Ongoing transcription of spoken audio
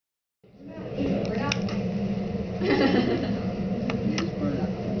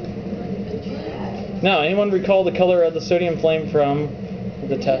Now, anyone recall the color of the sodium flame from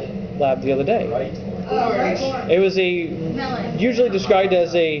the lab the other day? It was usually described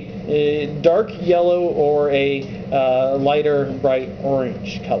as a dark yellow or a lighter bright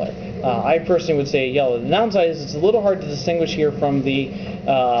orange color. I personally would say yellow. The downside is it's a little hard to distinguish here from the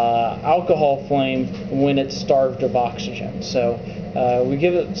alcohol flame when it's starved of oxygen. So we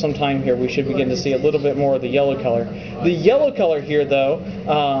give it some time here, we should begin to see a little bit more of the yellow color. The yellow color here, though,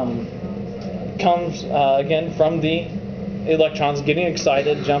 comes again from the electrons getting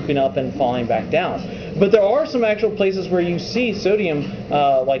excited, jumping up, and falling back down. But there are some actual places where you see sodium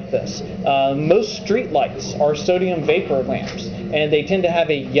like this. Most street lights are sodium vapor lamps, and they tend to have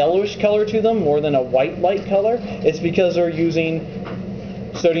a yellowish color to them more than a white light color. It's because they're using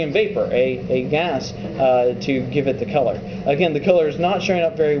sodium vapor, a gas, to give it the color. Again, the color is not showing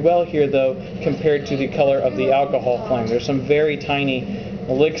up very well here, though, compared to the color of the alcohol flame. There's some very tiny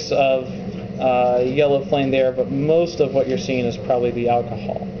licks of yellow flame there, but most of what you're seeing is probably the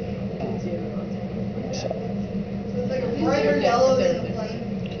alcohol. Brighter yellow than the flame?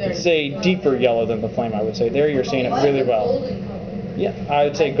 It's a deeper yellow than the flame, I would say. There you're seeing it really well. Yeah, I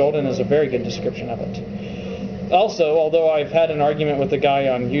would say golden is a very good description of it. Also, although I've had an argument with a guy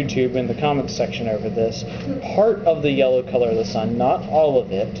on YouTube in the comments section over this, part of the yellow color of the sun, not all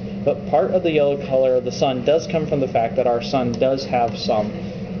of it, but part of the yellow color of the sun does come from the fact that our sun does have some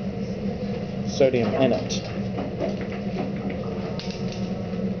sodium in it.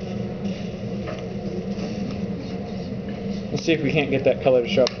 Let's see if we can't get that color to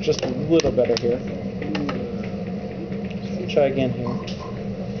show up just a little better here. Try again here.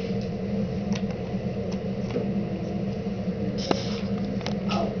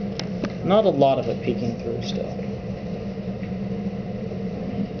 Not a lot of it peeking through still.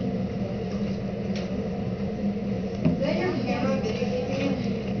 Is that your camera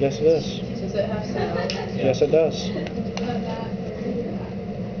videotaping? Yes, it is. Does it have sound? Yes, it does.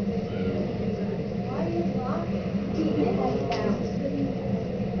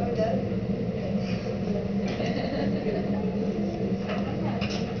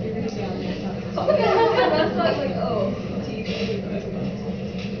 That's why I was like, oh.